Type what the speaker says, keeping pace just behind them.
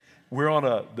We're on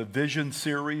the Vision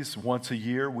series. Once a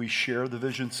year, we share the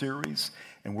Vision series,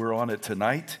 and we're on it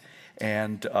tonight.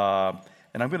 And I'm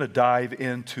going to dive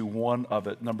into one of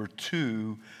it. Number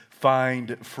 2,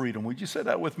 find freedom. Would you say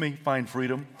that with me? Find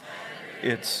freedom.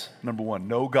 It's number 1,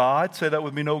 know God. Say that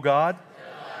with me, know God.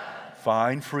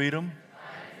 Find freedom.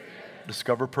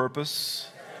 Discover purpose.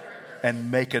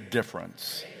 And make a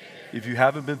difference. If you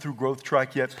haven't been through Growth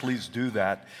Track yet, please do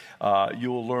that.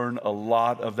 You'll learn a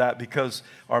lot of that because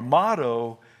our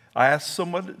motto, I asked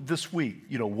someone this week,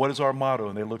 what is our motto?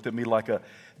 And they looked at me like a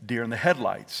deer in the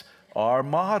headlights. Our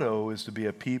motto is to be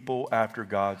a people after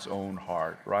God's own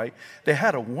heart, right? They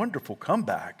had a wonderful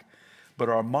comeback, but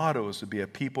our motto is to be a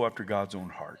people after God's own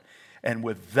heart. And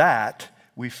with that,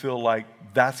 we feel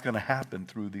like that's going to happen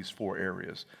through these 4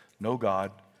 areas. Know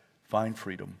God, find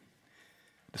freedom,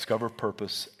 discover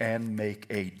purpose, and make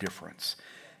a difference.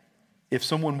 If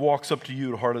someone walks up to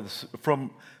you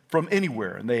from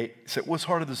anywhere and they say, what's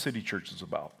Heart of the City Church is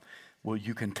about? Well,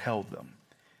 you can tell them.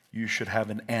 You should have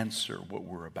an answer what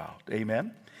we're about.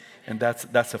 Amen? And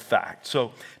that's a fact.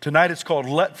 So tonight it's called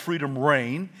Let Freedom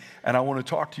Reign, and I want to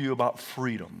talk to you about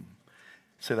freedom.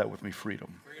 Say that with me,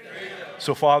 freedom.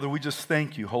 So Father, we just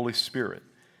thank you, Holy Spirit.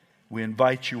 We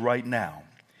invite you right now.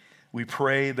 We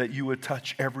pray that you would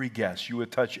touch every guest, you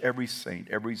would touch every saint,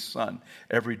 every son,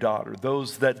 every daughter,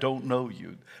 those that don't know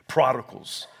you,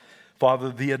 prodigals,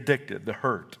 Father, the addicted, the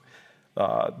hurt,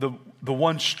 the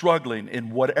one struggling in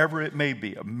whatever it may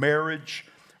be, a marriage,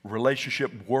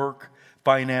 relationship, work,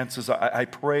 finances. I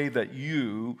pray that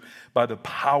you, by the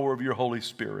power of your Holy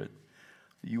Spirit,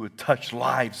 you would touch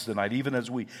lives tonight, even as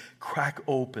we crack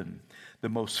open the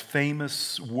most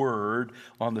famous word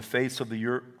on the face of the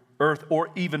earth, or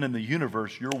even in the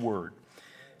universe, your word.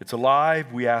 It's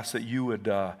alive. We ask that you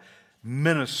would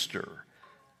minister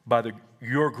by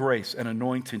your grace and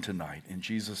anointing tonight, in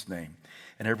Jesus' name.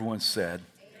 And everyone said,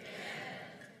 amen.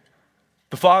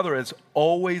 The Father has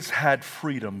always had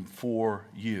freedom for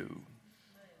you.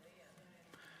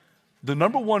 The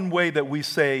number one way that we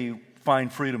say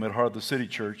find freedom at Heart of the City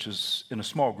Church is in a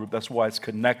small group. That's why it's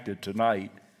connected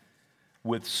tonight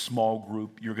with small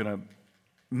group. You're going to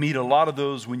meet a lot of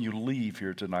those when you leave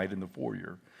here tonight in the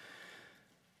foyer.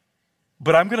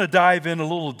 But I'm going to dive in a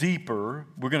little deeper.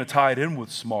 We're going to tie it in with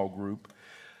small group.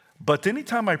 But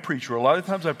anytime I preach, or a lot of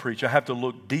times I preach, I have to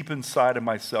look deep inside of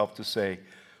myself to say,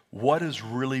 what has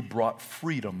really brought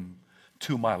freedom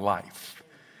to my life?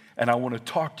 And I want to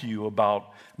talk to you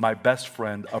about my best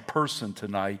friend, a person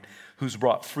tonight who's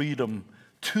brought freedom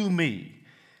to me.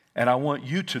 And I want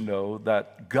you to know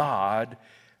that God,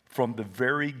 from the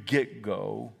very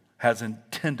get-go, has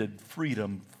intended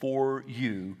freedom for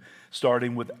you,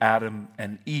 starting with Adam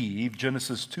and Eve.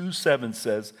 Genesis 2:7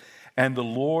 says, and the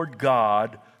Lord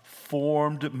God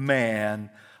formed man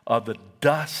of the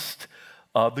dust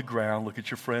of the ground. Look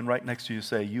at your friend right next to you.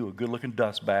 Say, you a good-looking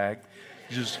dust bag.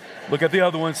 Just look at the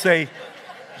other one and say,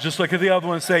 just look at the other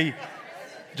one and say,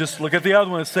 just look at the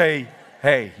other one and say,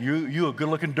 hey, you a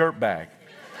good-looking dirt bag.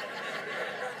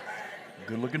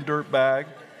 Good-looking dirt bag.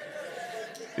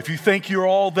 If you think you're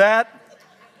all that,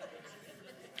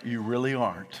 you really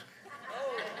aren't.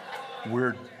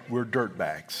 We're dirt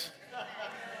bags.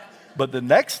 But the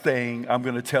next thing I'm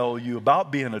going to tell you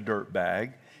about being a dirt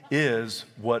bag is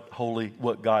what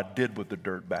God did with the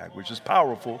dirt bag, which is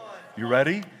powerful. You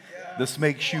ready? This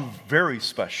makes you very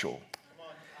special.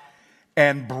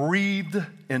 And breathed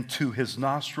into his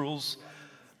nostrils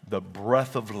the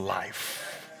breath of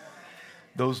life.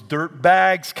 Those dirt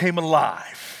bags came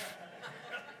alive.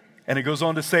 And it goes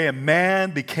on to say, a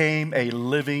man became a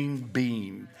living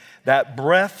being. That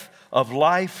breath of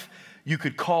life, you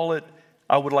could call it,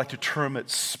 I would like to term it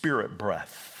spirit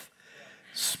breath.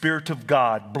 Spirit of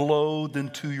God blowed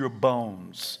into your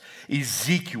bones.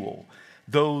 Ezekiel,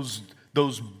 those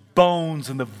bones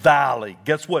in the valley,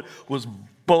 guess what was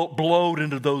blowed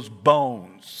into those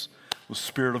bones? Was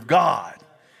Spirit of God.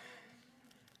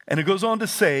 And it goes on to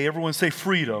say, everyone say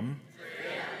freedom.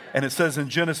 And it says in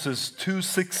Genesis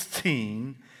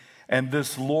 2:16, and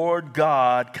this Lord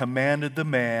God commanded the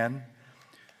man,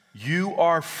 you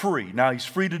are free. Now he's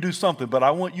free to do something, but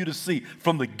I want you to see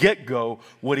from the get-go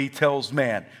what he tells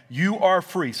man. You are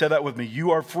free. Say that with me.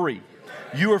 You are free.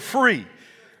 You are free.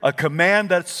 A command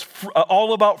that's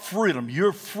all about freedom.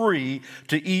 You're free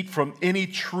to eat from any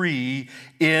tree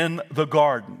in the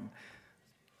garden.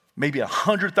 Maybe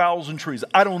 100,000 trees.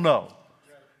 I don't know.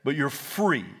 But you're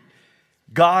free.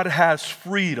 God has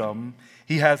freedom.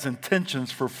 He has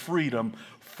intentions for freedom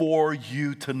for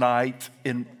you tonight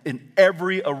in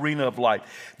every arena of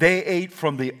life. They ate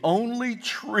from the only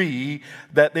tree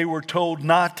that they were told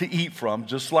not to eat from,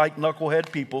 just like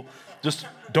knucklehead people. Just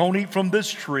don't eat from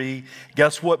this tree.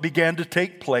 Guess what began to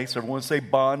take place? Everyone say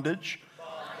bondage,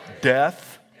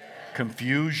 death,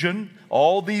 confusion.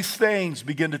 All these things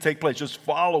begin to take place. Just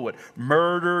follow it.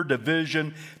 Murder,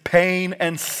 division, pain,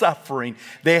 and suffering.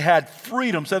 They had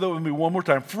freedom. Say that with me one more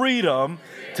time. Freedom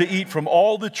to eat from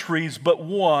all the trees but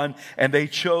one, and they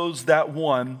chose that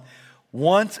one.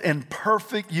 Once in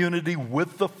perfect unity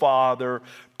with the Father,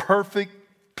 perfect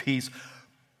peace,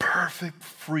 perfect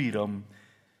freedom,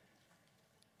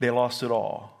 they lost it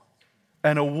all.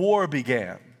 And a war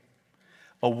began.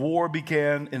 A war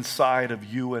began inside of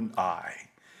you and I.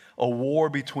 A war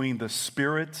between the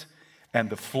spirit and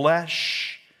the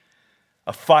flesh.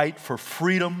 A fight for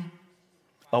freedom.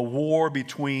 A war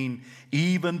between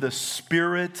even the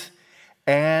spirit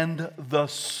and the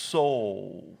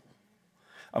soul.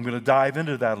 I'm going to dive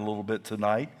into that a little bit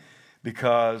tonight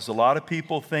because a lot of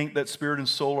people think that spirit and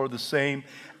soul are the same,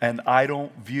 and I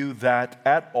don't view that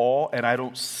at all, and I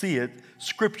don't see it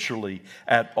scripturally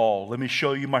at all. Let me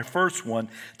show you my first one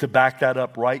to back that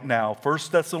up right now.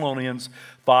 1 Thessalonians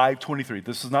 5:23.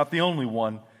 This is not the only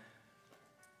one,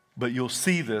 but you'll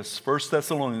see this. 1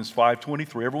 Thessalonians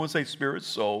 5:23. Everyone say spirit,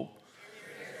 soul.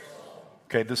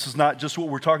 Okay, this is not just what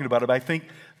we're talking about, but I think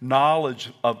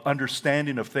knowledge of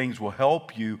understanding of things will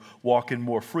help you walk in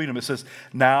more freedom. It says,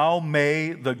 now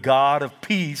may the God of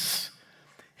peace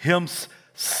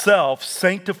himself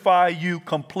sanctify you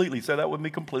completely. Say that with me,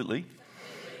 completely.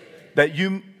 That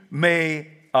you may,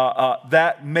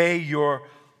 that may your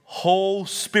whole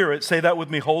spirit, say that with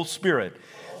me, whole spirit.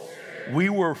 We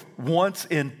were once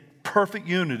in perfect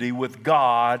unity with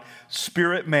God,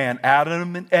 spirit man,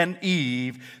 Adam and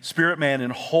Eve, spirit man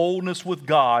in wholeness with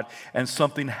God, and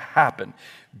something happened.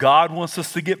 God wants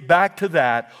us to get back to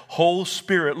that whole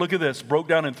spirit. Look at this, broke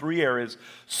down in 3 areas.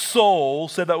 Soul,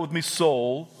 say that with me,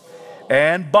 soul,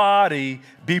 and body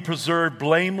be preserved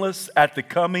blameless at the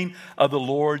coming of the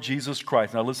Lord Jesus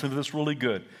Christ. Now listen to this really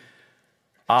good.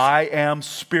 I am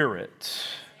spirit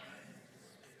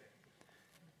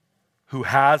who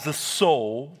has a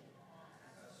soul,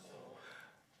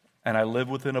 and I live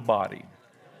within a body,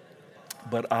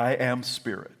 but I am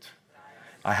spirit.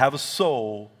 I have a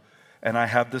soul, and I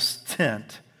have this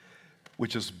tent,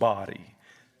 which is body.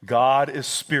 God is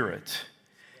spirit.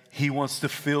 He wants to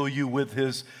fill you with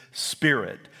his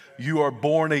spirit. You are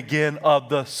born again of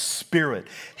the Spirit.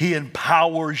 He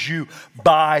empowers you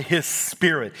by his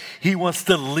Spirit. He wants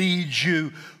to lead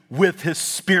you with his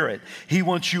Spirit. He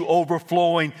wants you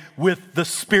overflowing with the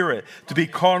Spirit. To be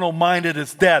carnal minded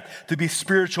is death. To be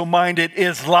spiritual minded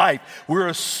is life.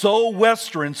 We're so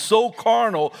Western, so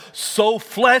carnal, so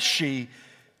fleshy.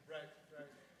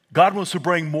 God wants to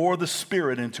bring more of the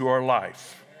Spirit into our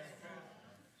life.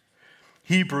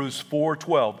 Hebrews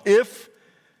 4:12. If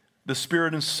the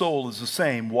spirit and soul is the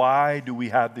same, why do we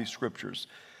have these scriptures?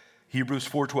 Hebrews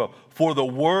 4:12. For the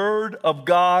word of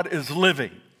God is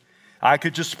living. I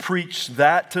could just preach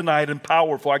that tonight and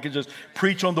powerful. I could just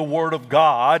preach on the word of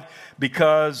God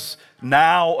because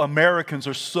now Americans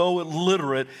are so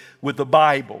illiterate with the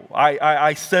Bible.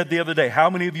 I said the other day, how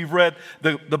many of you have read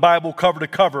the Bible cover to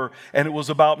cover and it was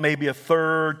about maybe a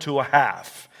third to a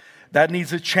half? That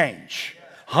needs a change.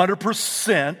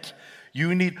 100%.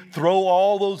 You need to throw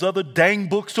all those other dang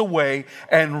books away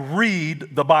and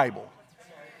read the Bible.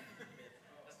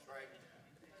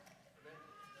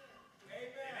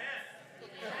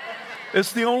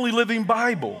 It's the only living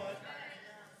Bible.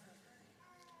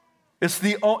 It's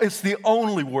the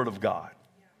only Word of God.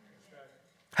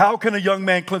 How can a young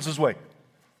man cleanse his way?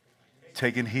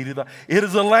 Taking heed of the... It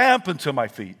is a lamp unto my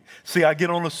feet. See, I get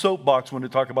on a soapbox when they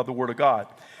talk about the Word of God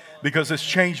because it's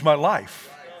changed my life.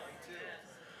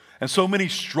 And so many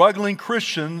struggling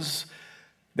Christians,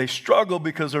 they struggle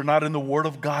because they're not in the Word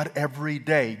of God every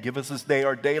day. Give us this day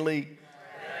our daily.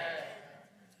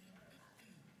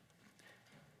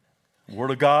 The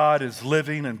Word of God is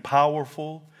living and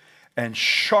powerful and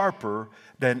sharper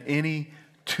than any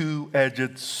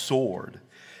two-edged sword.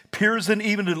 Piercing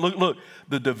even to look,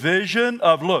 the division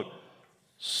of,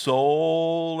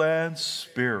 soul and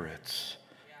spirit.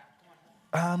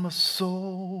 I'm a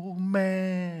soul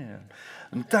man.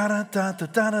 Da, da, da, da,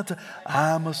 da, da, da.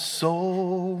 I'm a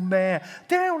soul man.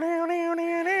 Down, down, down,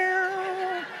 down,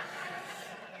 down.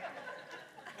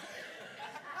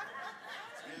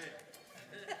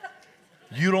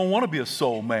 You don't want to be a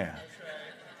soul man.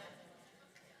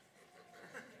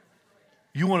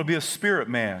 You want to be a spirit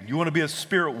man. You want to be a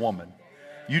spirit woman.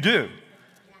 You do.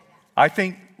 I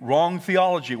think wrong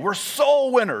theology. We're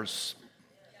soul winners.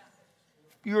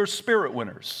 You're spirit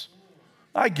winners.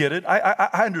 I get it.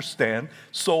 I understand.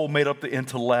 Soul made up the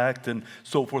intellect and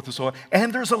so forth and so on.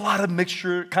 And there's a lot of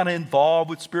mixture kind of involved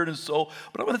with spirit and soul.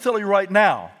 But I'm going to tell you right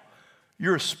now,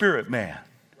 you're a spirit man.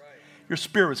 Your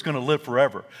spirit's going to live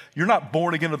forever. You're not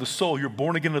born again of the soul. You're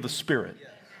born again of the spirit.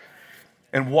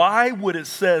 And why would it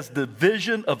says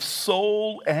division of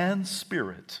soul and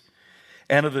spirit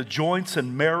and of the joints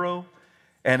and marrow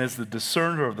and is the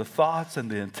discerner of the thoughts and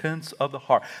the intents of the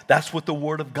heart? That's what the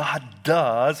Word of God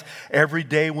does every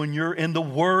day when you're in the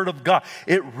Word of God.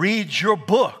 It reads your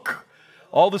book.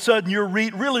 All of a sudden you're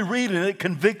really reading it,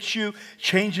 convicts you,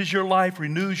 changes your life,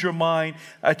 renews your mind.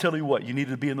 I tell you what, you need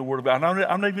to be in the Word of God.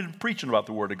 I'm not even preaching about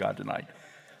the Word of God tonight,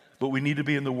 but we need to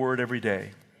be in the Word every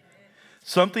day.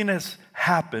 Something has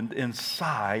happened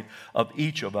inside of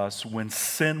each of us when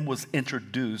sin was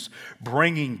introduced,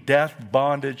 bringing death,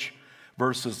 bondage,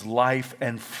 versus life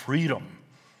and freedom.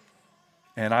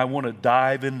 And I want to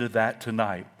dive into that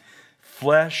tonight.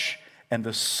 Flesh and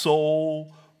the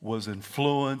soul was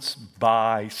influenced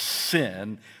by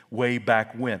sin way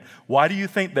back when. Why do you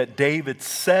think that David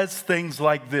says things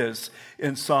like this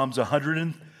in Psalms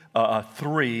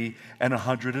 103 and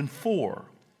 104?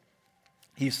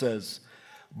 He says,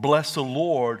 "Bless the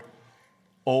Lord,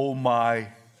 O my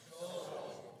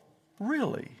soul."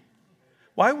 Really?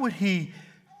 Why would he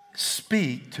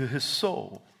speak to his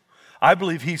soul? I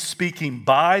believe he's speaking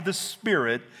by the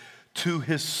Spirit to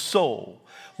his soul.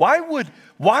 Why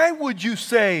would you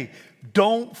say,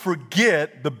 don't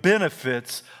forget the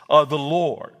benefits of the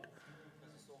Lord?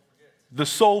 The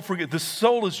soul forget. The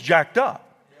soul is jacked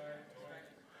up.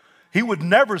 He would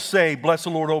never say, bless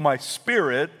the Lord, O my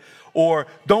spirit, or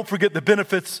don't forget the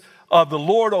benefits of the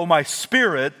Lord, O my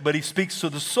spirit, but he speaks to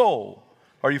the soul.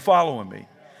 Are you following me?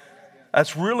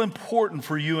 That's real important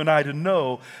for you and I to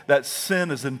know that sin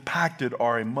has impacted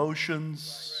our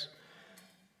emotions,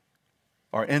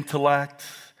 our intellect.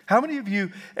 How many of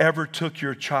you ever took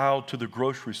your child to the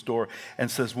grocery store and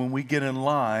says, when we get in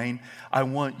line, I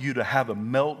want you to have a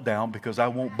meltdown because I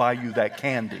won't buy you that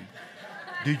candy?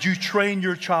 Did you train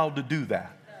your child to do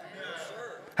that?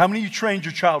 How many of you trained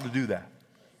your child to do that?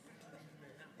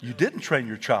 You didn't train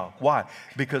your child. Why?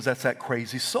 Because that's that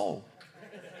crazy soul.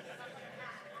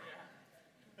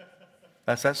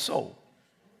 That's that soul.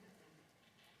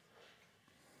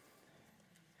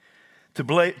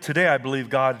 Today, I believe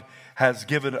God has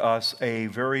given us a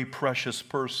very precious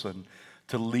person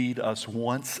to lead us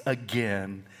once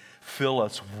again, fill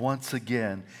us once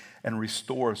again, and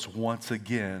restore us once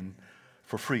again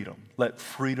for freedom. Let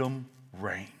freedom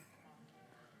reign.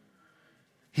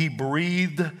 He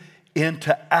breathed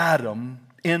into Adam,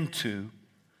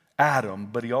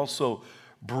 but he also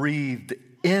breathed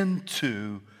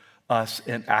into us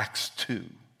in Acts 2.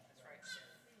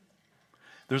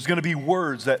 There's going to be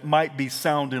words that might be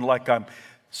sounding like I'm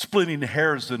splitting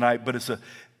hairs tonight, but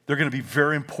they're going to be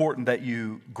very important that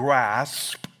you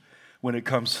grasp when it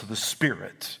comes to the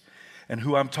Spirit. And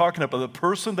who I'm talking about, the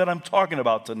person that I'm talking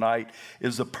about tonight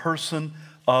is the person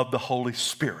of the Holy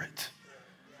Spirit.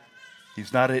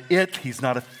 He's not an it, he's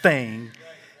not a thing.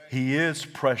 He is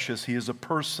precious, he is a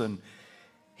person.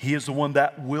 He is the one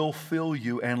that will fill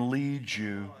you and lead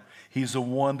you. He's the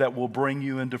one that will bring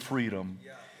you into freedom.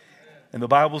 And the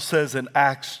Bible says in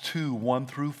Acts 2, 1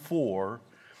 through 4,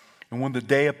 and when the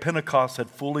day of Pentecost had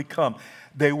fully come,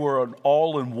 they were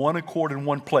all in one accord in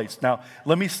one place. Now,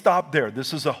 let me stop there.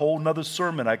 This is a whole nother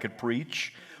sermon I could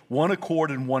preach. One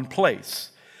accord in one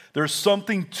place. There's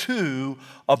something, too,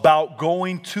 about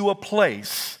going to a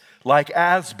place like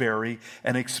Asbury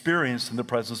and experiencing the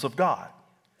presence of God.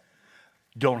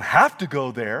 Don't have to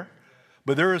go there,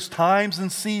 but there is times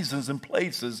and seasons and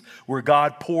places where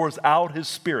God pours out His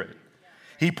Spirit.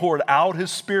 He poured out His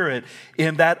Spirit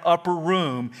in that upper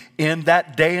room, in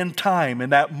that day and time, in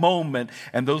that moment,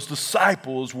 and those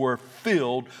disciples were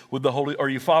filled with the Holy. Are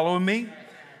you following me?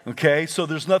 Okay, so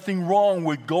there's nothing wrong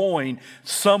with going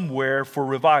somewhere for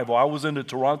revival. I was in the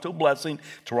Toronto Blessing,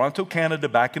 Toronto, Canada,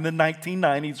 back in the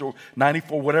 1990s or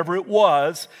 94, whatever it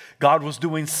was. God was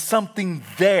doing something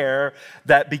there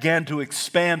that began to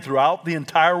expand throughout the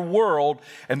entire world,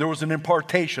 and there was an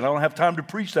impartation. I don't have time to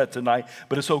preach that tonight,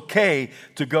 but it's okay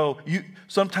to go.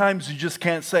 Sometimes you just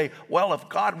can't say, well, if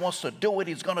God wants to do it,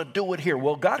 He's going to do it here.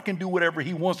 Well, God can do whatever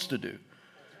He wants to do.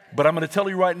 But I'm going to tell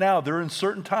you right now, there are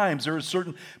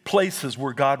certain places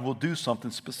where God will do something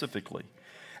specifically.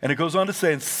 And it goes on to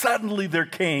say, and suddenly there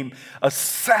came a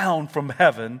sound from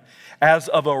heaven as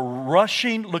of a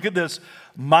rushing, look at this,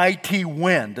 mighty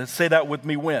wind. Let's say that with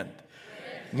me, wind.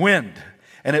 Wind.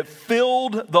 And it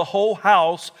filled the whole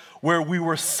house where we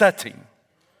were sitting.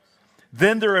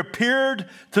 Then there appeared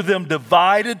to them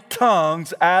divided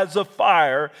tongues as of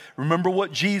fire. Remember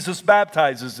what Jesus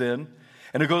baptizes in.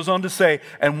 And it goes on to say,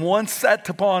 and one sat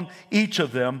upon each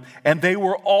of them, and they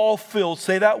were all filled.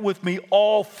 Say that with me,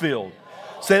 all filled.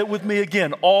 Say it with me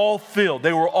again, all filled.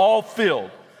 They were all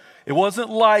filled. It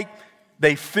wasn't like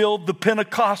they filled the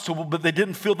Pentecostal, but they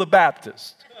didn't fill the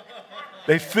Baptist.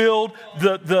 They filled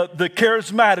the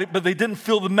charismatic, but they didn't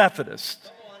fill the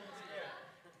Methodist.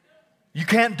 You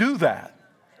can't do that.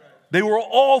 They were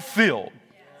all filled.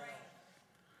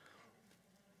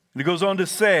 And it goes on to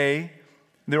say,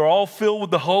 they were all filled with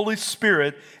the Holy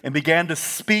Spirit and began to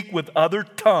speak with other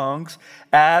tongues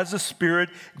as the Spirit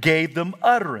gave them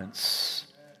utterance.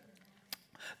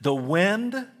 The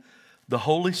wind, the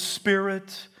Holy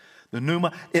Spirit, the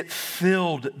pneuma, it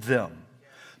filled them.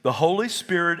 The Holy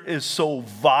Spirit is so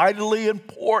vitally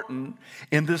important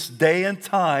in this day and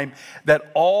time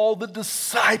that all the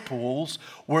disciples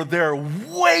were there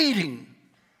waiting.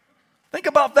 Think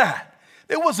about that.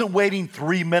 They wasn't waiting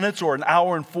 3 minutes or an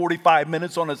hour and 45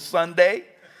 minutes on a Sunday.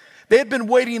 They had been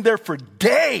waiting there for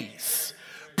days,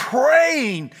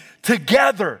 praying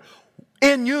together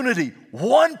in unity,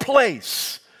 one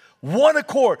place, one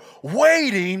accord,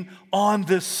 waiting on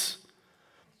this.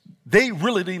 They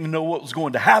really didn't even know what was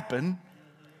going to happen.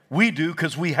 We do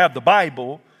because we have the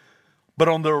Bible. But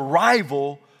on the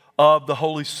arrival of the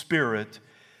Holy Spirit,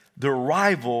 the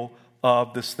arrival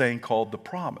of this thing called the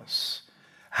promise.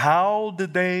 How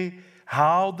did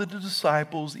the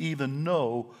disciples even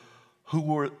know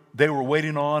they were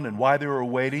waiting on and why they were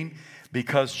waiting?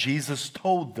 Because Jesus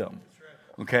told them.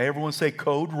 Okay, everyone say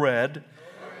code red.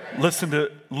 Listen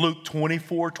to Luke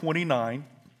 24:29.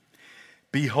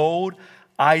 Behold,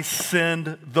 I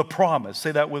send the promise.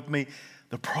 Say that with me.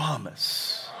 The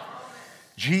promise.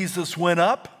 Jesus went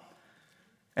up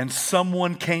and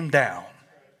someone came down.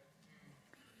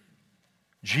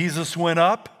 Jesus went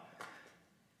up.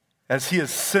 As he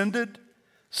ascended,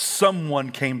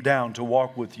 someone came down to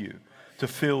walk with you, to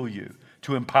fill you,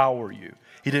 to empower you.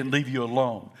 He didn't leave you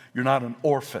alone. You're not an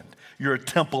orphan. You're a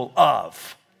temple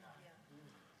of.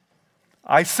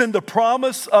 I send the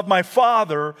promise of my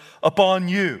Father upon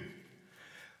you.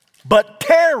 But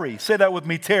tarry, say that with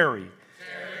me, tarry.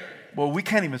 Well, we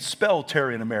can't even spell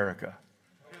tarry in America.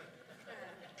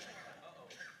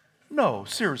 No,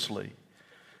 seriously.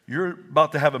 You're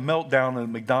about to have a meltdown in the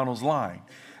McDonald's line.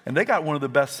 And they got one of the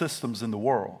best systems in the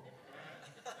world.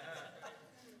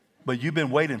 But you've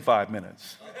been waiting 5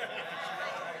 minutes.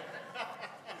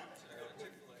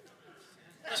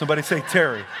 Somebody say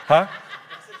Terry. Huh?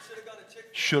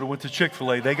 Should have went to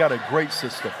Chick-fil-A. They got a great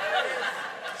system.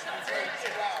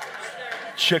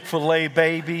 Chick-fil-A,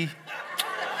 baby.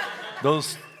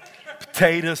 Those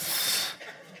potatoes.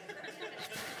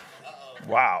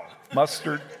 Wow.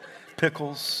 Mustard,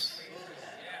 pickles.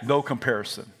 No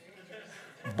comparison.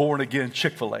 Born again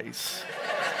Chick-fil-A's.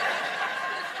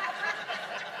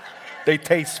 They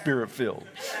taste spirit-filled.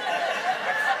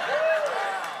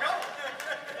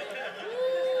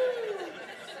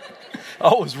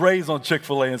 I was raised on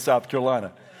Chick-fil-A in South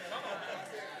Carolina.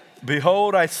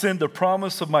 Behold, I send the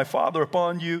promise of my Father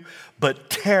upon you, but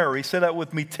tarry, say that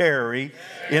with me, tarry,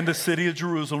 in the city of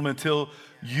Jerusalem until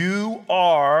you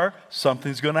are,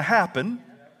 something's going to happen,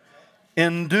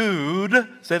 endued,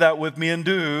 say that with me,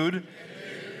 endued.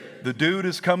 The dude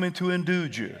is coming to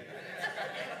endued you.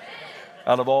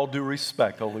 Out of all due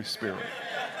respect, Holy Spirit.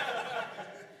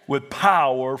 With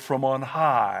power from on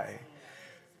high.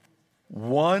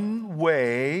 One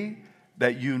way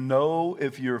that you know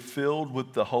if you're filled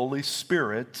with the Holy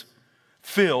Spirit,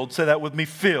 filled, say that with me,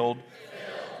 filled,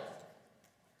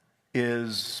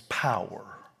 is power.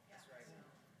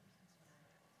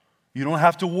 You don't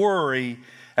have to worry,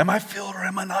 am I filled or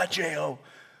am I not, J.O.?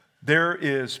 There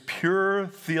is pure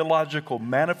theological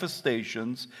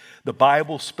manifestations. The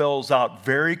Bible spells out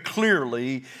very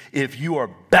clearly if you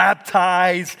are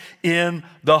baptized in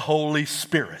the Holy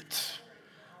Spirit.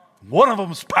 One of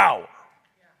them is power.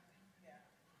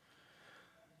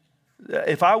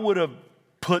 If I would have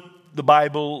put the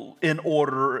Bible in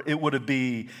order, it would have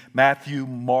been Matthew,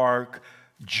 Mark,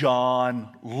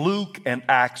 John, Luke, and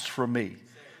Acts for me.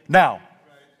 Now,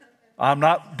 I'm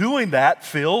not doing that,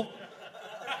 Phil.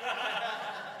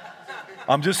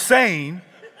 I'm just saying,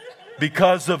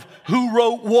 because of who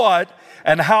wrote what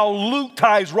and how Luke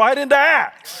ties right into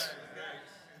Acts.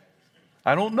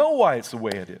 I don't know why it's the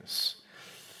way it is.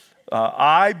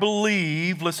 I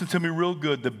believe, listen to me real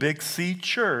good, the Big C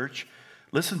Church,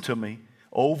 listen to me,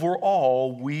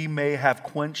 overall, we may have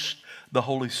quenched the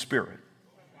Holy Spirit.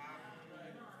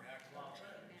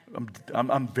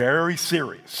 I'm very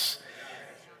serious.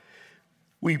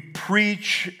 We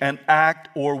preach and act,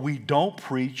 or we don't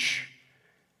preach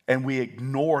and we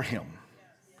ignore him.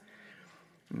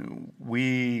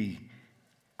 We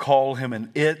call him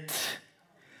an it.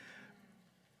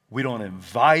 We don't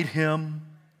invite him.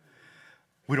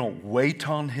 We don't wait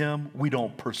on him. We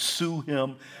don't pursue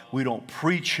him. We don't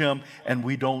preach him, and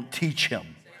we don't teach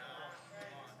him.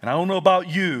 And I don't know about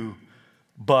you,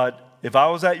 but if I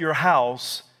was at your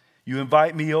house, you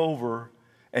invite me over,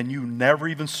 and you never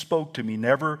even spoke to me,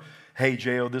 never, hey,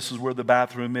 J.O., this is where the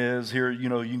bathroom is. Here, you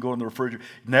can go in the refrigerator.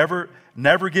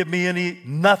 Never give me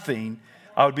nothing.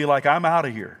 I would be like, I'm out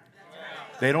of here.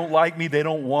 They don't like me. They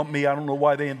don't want me. I don't know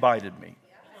why they invited me.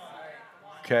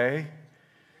 Okay?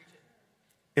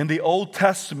 In the Old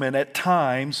Testament, at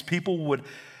times, people would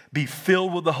be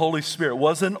filled with the Holy Spirit. It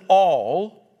wasn't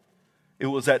all. It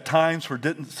was at times for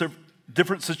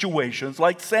different situations,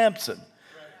 like Samson,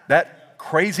 that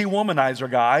crazy womanizer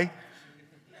guy.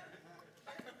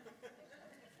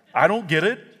 I don't get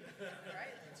it.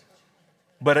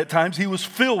 But at times he was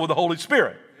filled with the Holy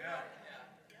Spirit.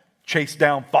 Chased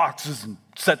down foxes and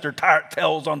set their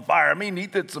tails on fire. I mean, he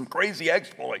did some crazy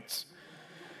exploits.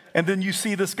 And then you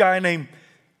see this guy named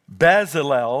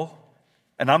Bezalel,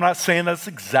 and I'm not saying that's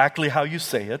exactly how you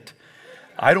say it.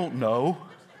 I don't know.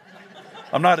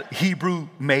 I'm not a Hebrew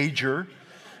major.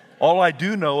 All I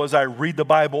do know is I read the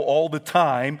Bible all the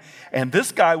time, and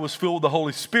this guy was filled with the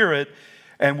Holy Spirit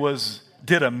and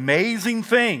did amazing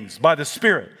things by the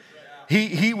Spirit.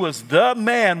 He was the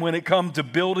man when it comes to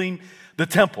building the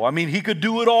temple. I mean, he could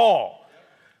do it all.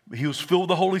 He was filled with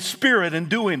the Holy Spirit in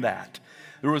doing that.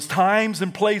 There was times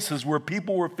and places where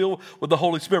people were filled with the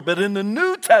Holy Spirit. But in the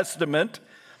New Testament,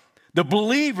 the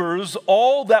believers,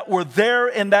 all that were there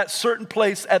in that certain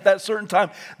place at that certain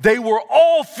time, they were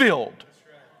all filled.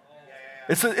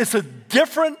 It's a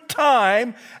different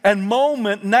time and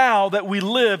moment now that we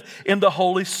live in the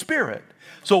Holy Spirit.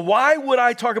 So why would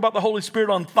I talk about the Holy Spirit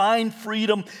on Find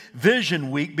Freedom Vision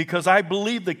Week? Because I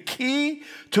believe the key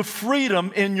to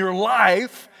freedom in your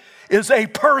life is a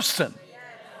person.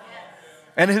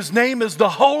 And his name is the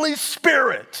Holy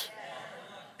Spirit.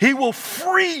 He will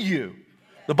free you.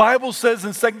 The Bible says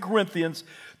in 2 Corinthians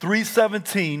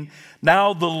 3:17,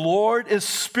 now the Lord is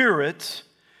Spirit,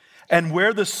 and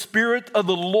where the Spirit of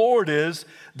the Lord is,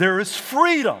 there is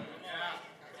freedom.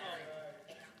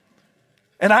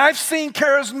 And I've seen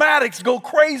charismatics go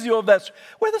crazy over that.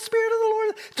 Where the Spirit of the Lord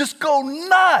is, just go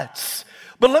nuts.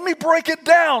 But let me break it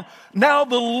down. Now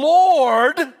the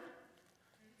Lord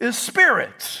is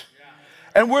Spirit.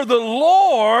 And where the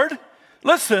Lord,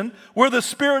 listen, where the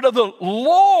Spirit of the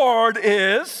Lord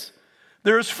is,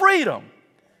 there is freedom.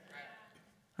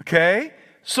 Okay?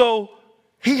 So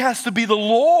he has to be the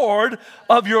Lord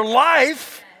of your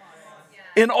life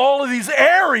in all of these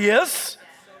areas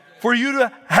for you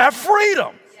to have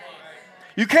freedom.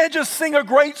 You can't just sing a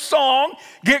great song,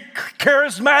 get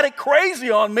charismatic crazy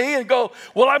on me and go,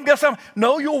 well, I guess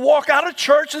no, you'll walk out of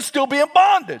church and still be in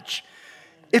bondage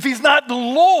if he's not the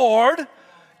Lord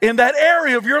in that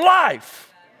area of your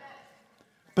life.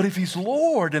 But if he's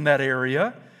Lord in that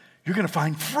area, you're going to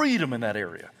find freedom in that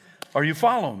area. Are you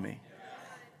following me?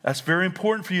 That's very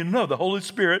important for you to know. The Holy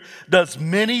Spirit does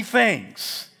many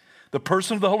things. The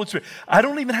person of the Holy Spirit. I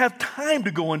don't even have time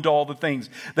to go into all the things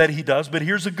that he does, but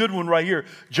here's a good one right here.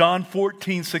 John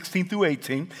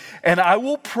 14:16-18. And I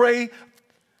will pray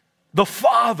the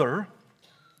Father,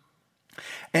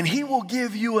 and he will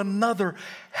give you another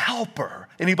helper.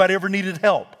 Anybody ever needed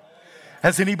help?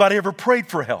 Has anybody ever prayed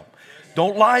for help?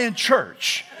 Don't lie in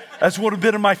church. That's what would have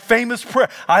been in my famous prayer.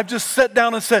 I've just sat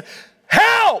down and said,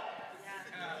 help!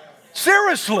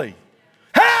 Seriously,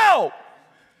 help!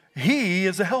 He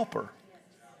is a helper.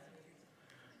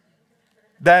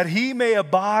 That he may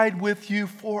abide with you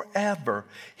forever.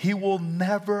 He will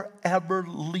never, ever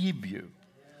leave you.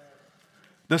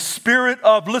 The Spirit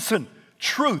of, listen,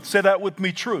 truth. Say that with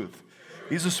me, truth.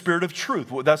 He's a Spirit of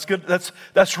truth. Well, that's good.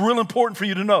 That's real important for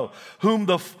you to know. Whom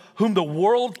the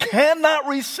world cannot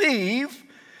receive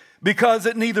because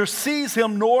it neither sees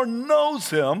him nor knows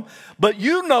him. But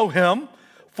you know him,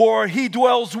 for he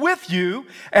dwells with you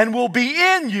and will be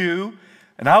in you.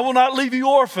 And I will not leave you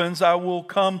orphans. I will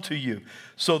come to you.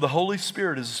 So the Holy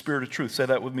Spirit is a Spirit of truth. Say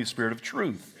that with me, Spirit of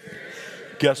truth.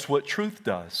 Guess what truth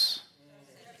does?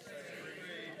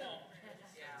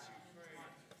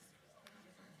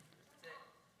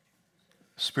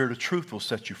 Spirit of truth will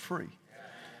set you free.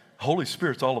 Holy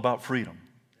Spirit's all about freedom.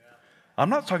 I'm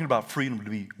not talking about freedom to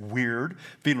be weird,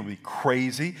 freedom to be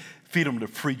crazy, freedom to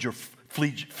feed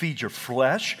your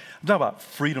flesh. I'm talking about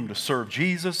freedom to serve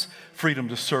Jesus, freedom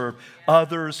to serve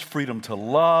others, freedom to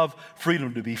love,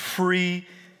 freedom to be free.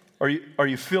 Are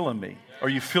you feeling me? Are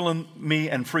you feeling me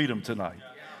and freedom tonight?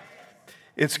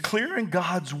 It's clear in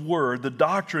God's word, the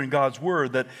doctrine in God's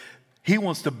word, that he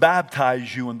wants to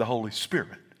baptize you in the Holy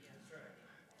Spirit.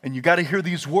 And you got to hear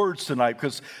these words tonight,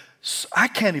 because I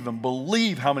can't even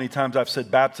believe how many times I've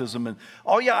said baptism and,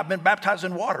 oh yeah, I've been baptized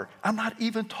in water. I'm not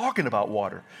even talking about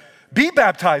water. Be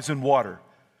baptized in water.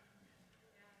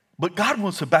 But God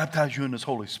wants to baptize you in his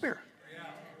Holy Spirit.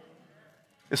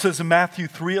 It says in Matthew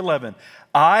 3:11,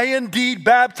 I indeed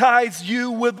baptize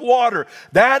you with water.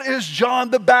 That is John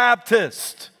the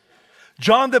Baptist.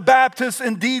 John the Baptist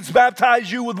indeed baptized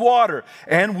you with water.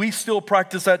 And we still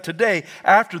practice that today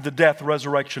after the death,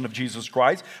 resurrection of Jesus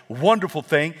Christ. Wonderful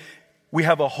thing. We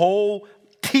have a whole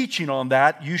teaching on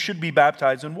that. You should be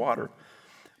baptized in water.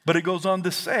 But it goes on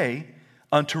to say,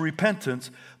 unto repentance,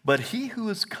 but he who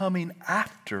is coming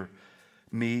after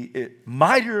me,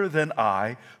 mightier than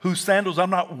I, whose sandals I'm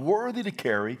not worthy to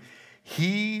carry,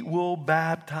 he will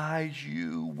baptize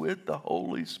you with the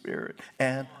Holy Spirit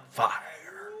and fire.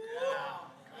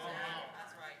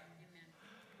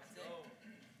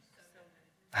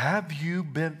 Have you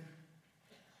been,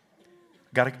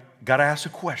 got to ask a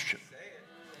question.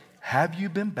 Have you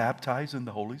been baptized in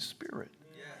the Holy Spirit?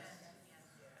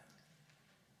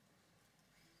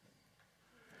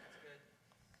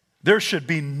 There should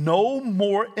be no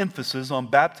more emphasis on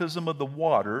baptism of the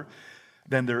water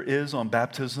than there is on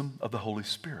baptism of the Holy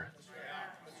Spirit.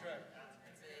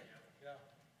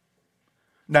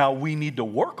 Now, we need to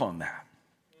work on that.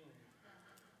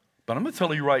 But I'm going to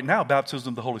tell you right now,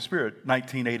 baptism of the Holy Spirit,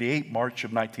 March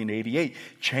of 1988,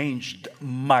 changed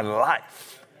my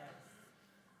life.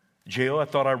 J.O., I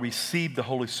thought I received the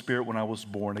Holy Spirit when I was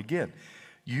born again.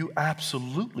 You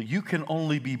can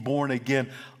only be born again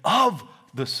of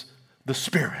the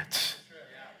Spirit.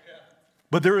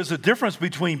 But there is a difference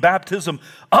between baptism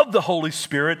of the Holy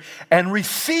Spirit and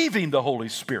receiving the Holy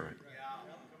Spirit.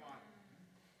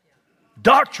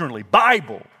 Doctrinally,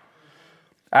 Bible.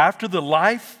 After the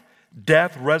life,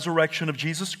 death, resurrection of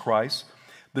Jesus Christ,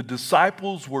 the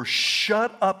disciples were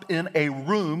shut up in a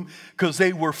room because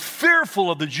they were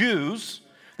fearful of the Jews.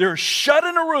 They were shut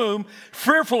in a room,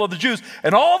 fearful of the Jews.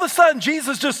 And all of a sudden,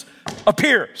 Jesus just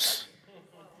appears.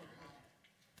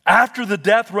 After the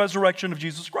death, resurrection of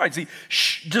Jesus Christ.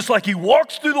 Just like he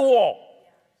walks through the wall.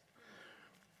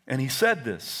 And he said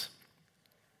this.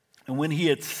 And when he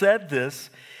had said this,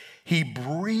 he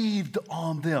breathed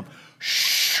on them.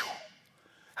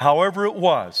 However it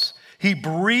was. He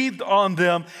breathed on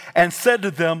them and said to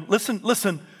them,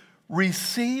 listen,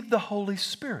 receive the Holy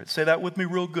Spirit. Say that with me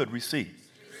real good, receive.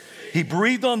 He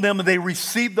breathed on them and they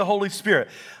received the Holy Spirit.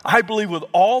 I believe with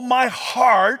all my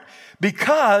heart,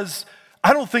 because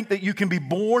I don't think that you can be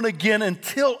born again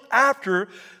until after,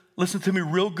 listen to me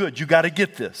real good, you got to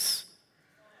get this.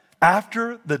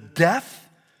 After the death,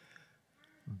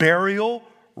 burial,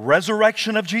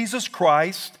 resurrection of Jesus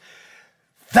Christ,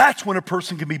 that's when a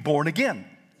person can be born again.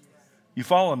 You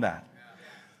following that?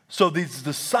 So these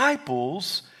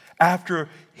disciples, after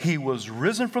he was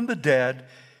risen from the dead,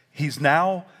 he's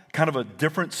now kind of a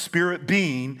different spirit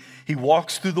being. He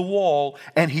walks through the wall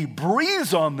and he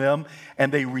breathes on them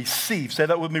and they receive. Say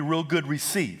that with me real good,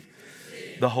 receive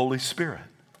the Holy Spirit.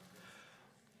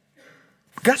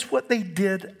 Guess what they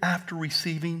did after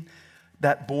receiving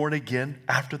that born again,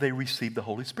 after they received the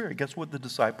Holy Spirit? Guess what the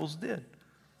disciples did?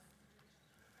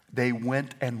 They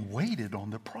went and waited on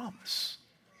the promise.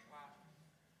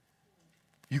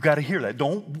 You got to hear that.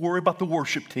 Don't worry about the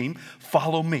worship team.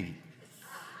 Follow me.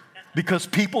 Because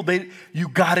people, you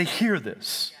got to hear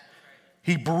this.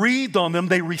 He breathed on them,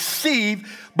 they received,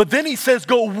 but then he says,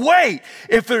 go wait.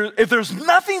 If there's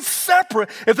nothing separate,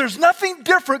 if there's nothing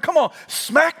different, come on,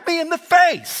 smack me in the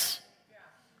face.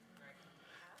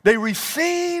 They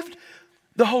received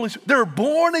the Holy Spirit. They're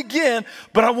born again,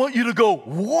 but I want you to go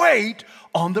wait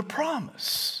on the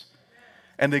promise.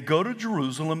 And they go to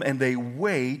Jerusalem and they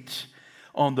wait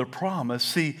on the promise.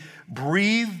 See,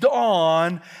 breathed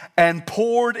on and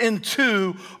poured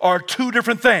into are two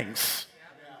different things.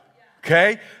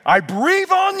 Okay? I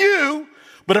breathe on you,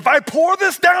 but if I pour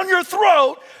this down your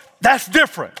throat, that's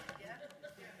different.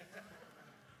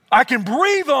 I can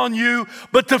breathe on you,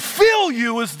 but to fill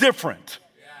you is different.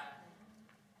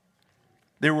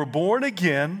 They were born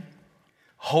again,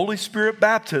 Holy Spirit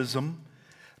baptism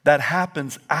that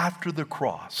happens after the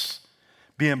cross.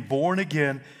 Being born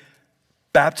again,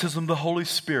 baptism of the Holy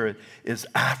Spirit is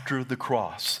after the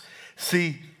cross.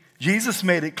 See, Jesus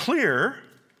made it clear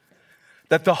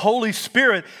that the Holy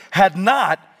Spirit had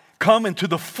not come into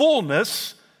the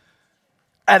fullness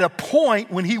at a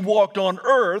point when he walked on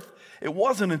earth It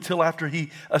wasn't until after he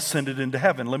ascended into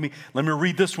heaven. Let me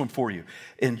read this one for you.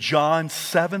 In John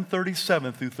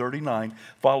 7:37 through 39,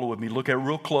 follow with me, look at it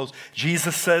real close.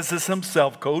 Jesus says this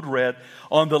himself, code red.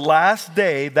 On the last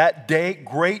day, that day,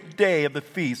 great day of the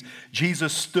feast,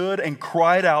 Jesus stood and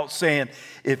cried out, saying,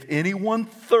 if anyone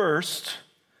thirst,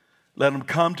 let him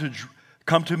come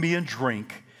to me and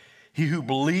drink. He who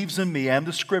believes in me and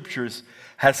the scriptures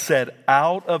has said,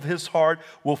 out of his heart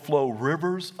will flow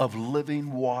rivers of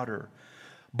living water.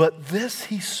 But this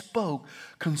he spoke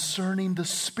concerning the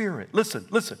Spirit. Listen.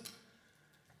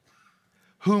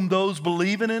 Whom those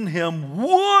believing in him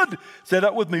would, say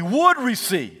that with me, would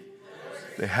receive.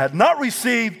 They had not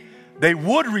received, they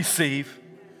would receive.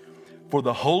 For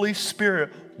the Holy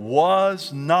Spirit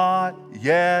was not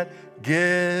yet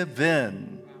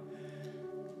given,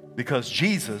 because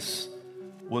Jesus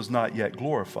was not yet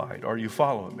glorified. Are you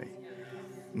following me?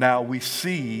 Now we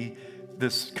see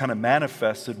this kind of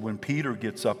manifested when Peter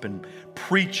gets up and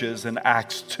preaches in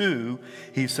Acts 2.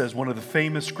 He says one of the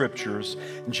famous scriptures,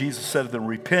 and Jesus said to them,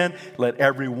 repent, let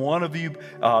every one of you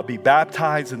be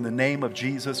baptized in the name of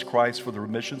Jesus Christ for the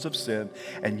remissions of sin,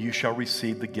 and you shall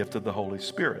receive the gift of the Holy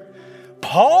Spirit.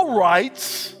 Paul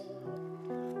writes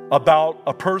about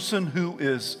a person who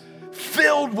is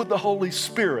filled with the Holy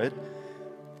Spirit,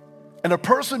 and a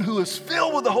person who is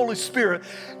filled with the Holy Spirit,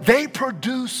 they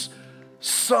produce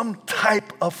some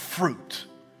type of fruit.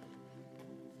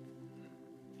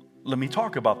 Let me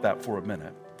talk about that for a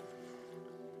minute.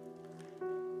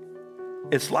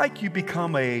 It's like you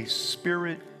become a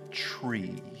spirit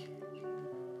tree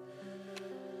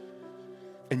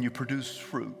and you produce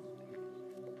fruit.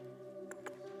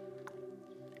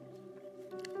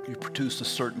 You produce a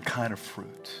certain kind of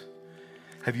fruit.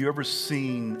 Have you ever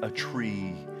seen a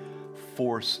tree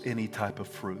force any type of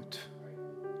fruit?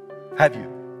 Have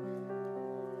you?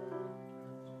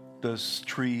 Does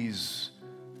trees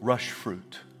rush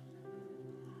fruit?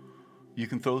 You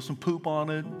can throw some poop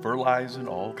on it, fertilizer,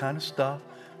 all kind of stuff,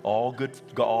 all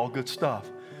good stuff,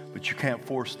 but you can't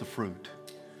force the fruit.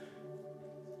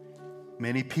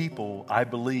 Many people, I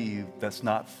believe, that's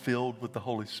not filled with the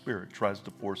Holy Spirit tries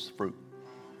to force the fruit,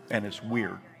 and it's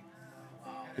weird.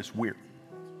 It's weird.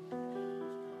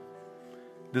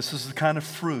 This is the kind of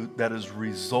fruit that is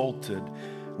resulted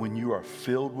when you are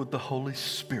filled with the Holy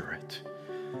Spirit.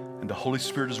 And the Holy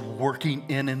Spirit is working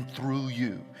in and through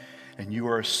you. And you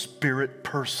are a spirit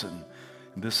person.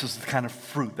 And this is the kind of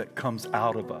fruit that comes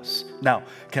out of us. Now,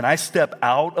 can I step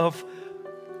out of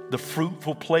the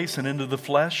fruitful place and into the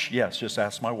flesh? Yes, just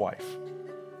ask my wife.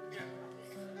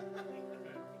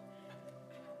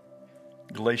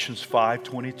 Galatians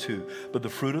 5:22. But the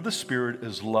fruit of the Spirit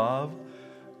is love,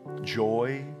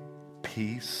 joy,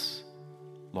 peace,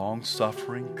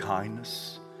 long-suffering,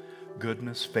 kindness,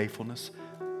 goodness, faithfulness.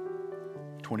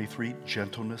 23,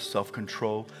 gentleness,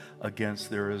 self-control. Against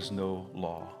there is no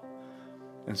law.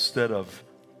 Instead of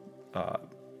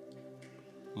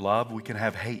love, we can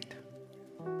have hate.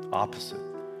 Opposite.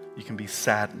 You can be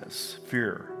sadness,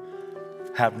 fear,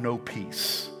 have no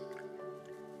peace,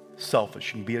 selfish.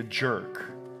 You can be a jerk.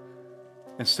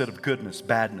 Instead of goodness,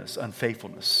 badness,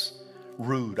 unfaithfulness,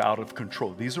 rude, out of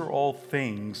control. These are all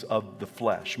things of the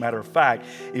flesh. Matter of fact,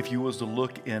 if you was to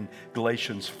look in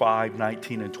Galatians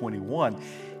 5:19 and 21,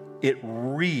 it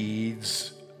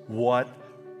reads what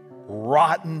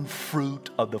rotten fruit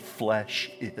of the flesh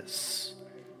is.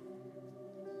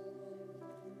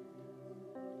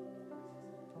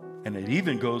 And it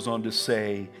even goes on to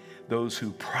say, those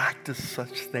who practice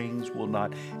such things will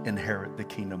not inherit the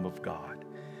kingdom of God.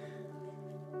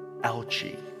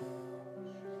 Ouchie.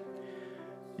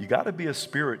 You got to be a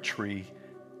spirit tree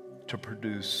to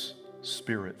produce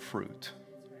spirit fruit.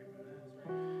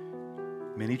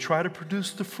 Many try to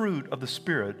produce the fruit of the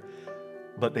Spirit,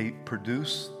 but they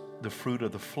produce the fruit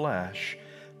of the flesh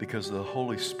because the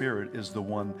Holy Spirit is the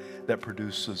one that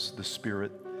produces the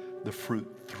Spirit, the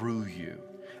fruit through you.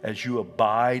 As you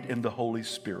abide in the Holy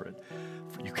Spirit,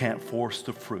 you can't force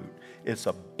the fruit. It's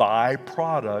a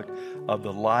byproduct of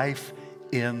the life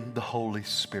in the Holy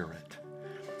Spirit.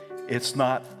 It's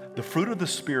not, the fruit of the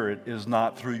Spirit is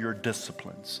not through your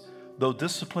disciplines. Though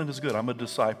discipline is good. I'm a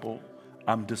disciple.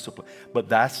 I'm disciplined. But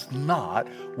that's not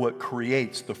what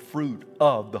creates the fruit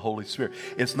of the Holy Spirit.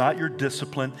 It's not your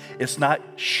discipline. It's not,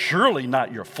 surely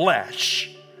not your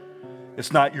flesh.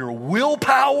 It's not your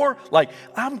willpower. Like,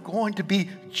 I'm going to be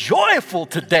joyful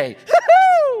today.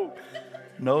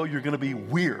 No, you're going to be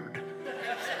weird.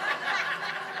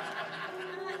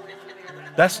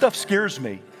 That stuff scares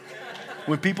me.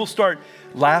 When people start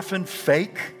laughing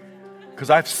fake, because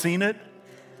I've seen it,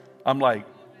 I'm like,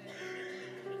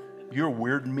 you're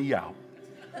weirding me out.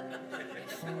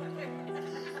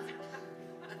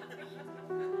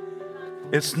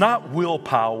 It's not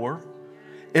willpower.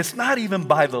 It's not even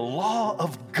by the law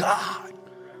of God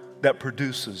that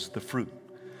produces the fruit.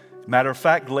 Matter of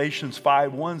fact, Galatians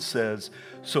 5:1 says,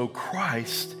 so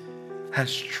Christ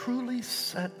has truly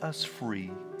set us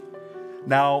free.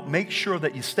 Now, make sure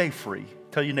that you stay free.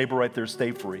 Tell your neighbor right there,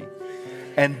 stay free.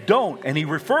 And he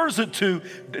refers it to,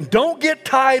 don't get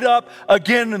tied up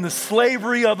again in the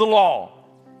slavery of the law.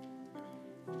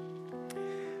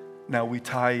 Now, we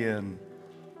tie in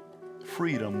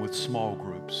freedom with small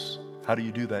groups. How do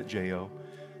you do that, J.O.?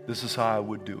 This is how I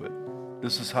would do it.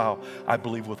 This is how I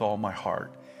believe with all my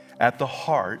heart. At the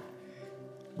heart,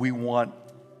 we want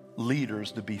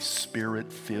leaders to be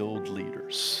spirit-filled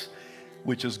leaders,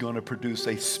 which is going to produce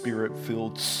a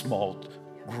spirit-filled small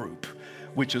group,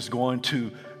 which is going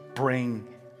to bring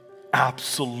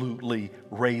absolutely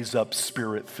raise up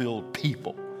spirit-filled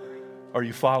people. Are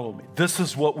you following me? This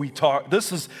is what we talk.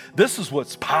 This is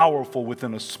what's powerful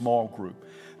within a small group.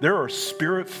 There are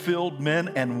spirit-filled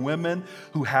men and women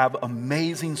who have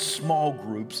amazing small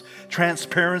groups.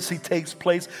 Transparency takes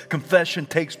place. Confession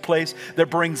takes place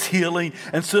that brings healing.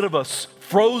 Instead of a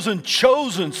frozen,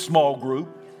 chosen small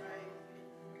group,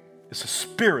 it's a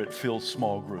spirit-filled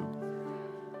small group.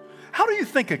 How do you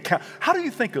think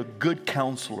a good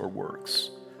counselor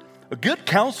works? A good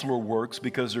counselor works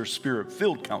because they're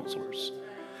spirit-filled counselors.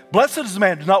 Blessed is the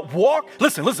man who does not walk.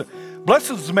 Listen.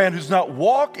 Blessed is the man who does not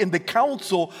walk in the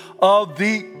counsel of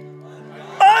the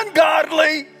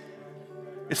ungodly.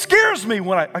 It scares me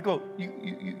when I go,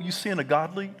 you seeing a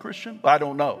godly Christian? I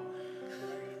don't know.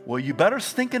 Well, you better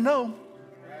stinking know.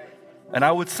 And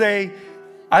I'd say,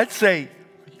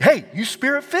 hey, you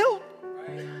spirit-filled?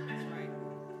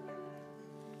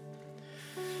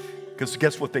 Because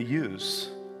guess what they use?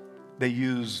 They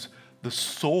use the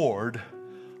sword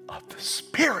of the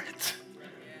Spirit.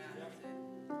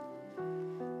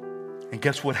 And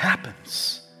guess what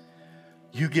happens?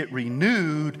 You get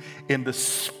renewed in the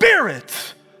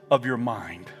spirit of your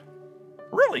mind.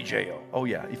 Really, J.O.? Oh,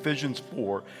 yeah. Ephesians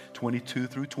 4:22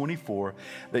 through 24,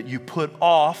 that you put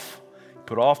off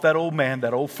that old man,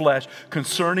 that old flesh,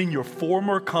 concerning your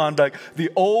former conduct,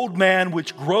 the old man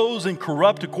which grows and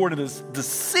corrupt according to this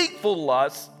deceitful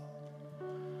lust,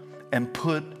 and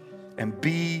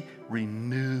be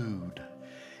renewed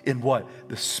in what?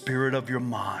 The spirit of your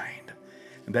mind.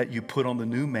 And that you put on the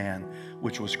new man,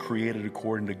 which was created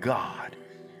according to God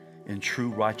in true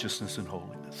righteousness and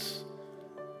holiness.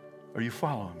 Are you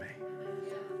following me?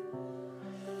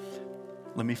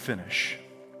 Let me finish.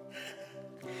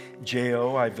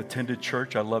 J.O., I've attended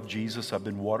church. I love Jesus. I've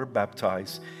been water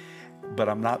baptized, but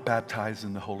I'm not baptized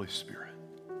in the Holy Spirit.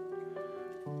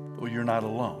 Well, you're not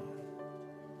alone.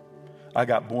 I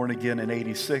got born again in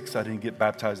 86. I didn't get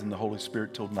baptized in the Holy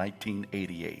Spirit till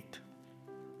 1988.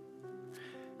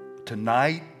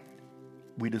 Tonight,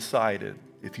 we decided,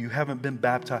 if you haven't been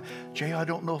baptized, Jay, I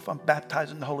don't know if I'm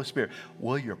baptized in the Holy Spirit.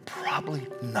 Well, you're probably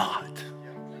not.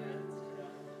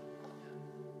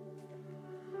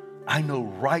 I know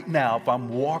right now if I'm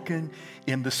walking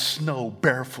in the snow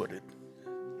barefooted,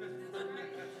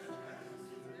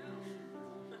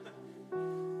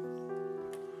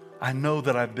 I know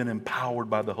that I've been empowered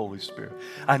by the Holy Spirit.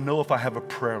 I know if I have a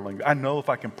prayer language. I know if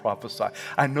I can prophesy.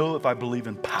 I know if I believe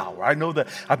in power. I know that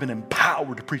I've been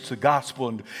empowered to preach the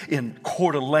gospel in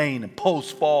Coeur d'Alene and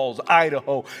Post Falls,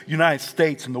 Idaho, United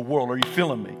States, and the world. Are you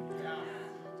feeling me?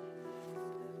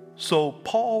 So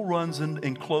Paul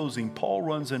in closing, Paul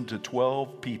runs into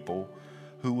 12 people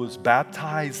who was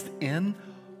baptized in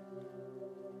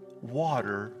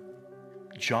water,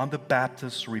 John the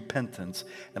Baptist's repentance.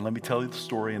 And let me tell you the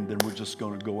story, and then we're just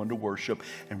going to go into worship,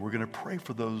 and we're going to pray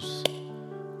for those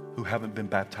who haven't been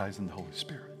baptized in the Holy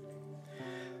Spirit.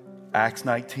 Acts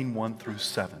 19:1 through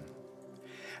 7.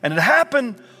 And it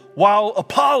happened while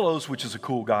Apollos, which is a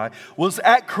cool guy, was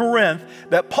at Corinth,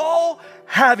 that Paul,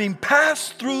 having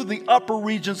passed through the upper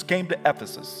regions, came to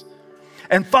Ephesus.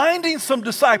 And finding some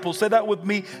disciples, say that with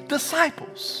me,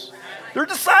 disciples. They're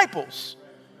disciples.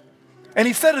 And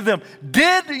he said to them,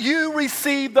 did you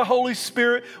receive the Holy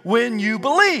Spirit when you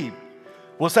believed?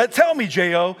 What's that tell me,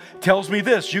 J.O.? Tells me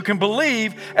this: you can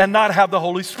believe and not have the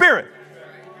Holy Spirit.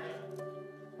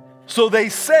 So they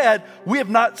said, we have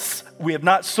not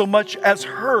so much as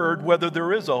heard whether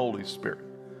there is a Holy Spirit.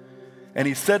 And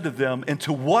he said to them,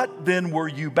 into what then were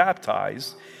you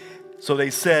baptized? So they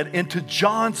said, into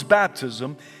John's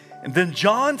baptism. And then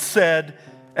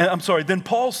then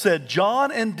Paul said,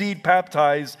 John indeed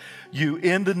baptized you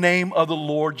in the name of the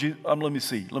Lord. Let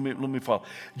me follow.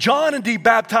 John indeed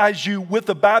baptized you with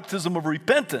the baptism of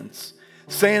repentance,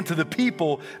 saying to the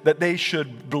people that they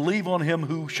should believe on him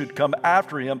who should come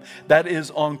after him, that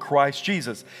is on Christ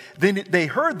Jesus. Then they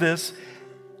heard this.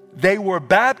 They were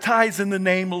baptized in the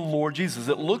name of the Lord Jesus.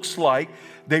 It looks like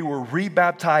they were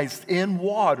rebaptized in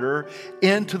water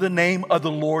into the name of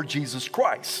the Lord Jesus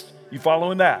Christ. You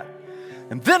following that?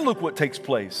 And then look what takes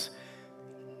place.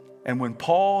 And when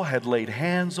Paul had laid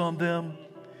hands on them,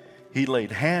 he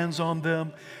laid hands on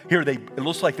them. Here, it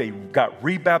looks like they got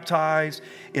rebaptized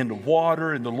in the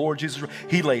water in the Lord Jesus.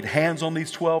 He laid hands on these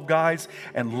 12 guys,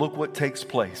 and look what takes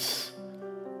place.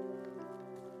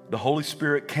 The Holy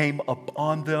Spirit came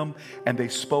upon them, and they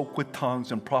spoke with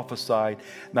tongues and prophesied.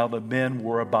 Now the men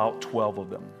were about 12 of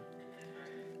them.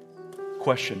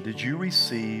 Question, did you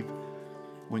receive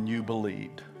when you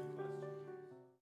believed?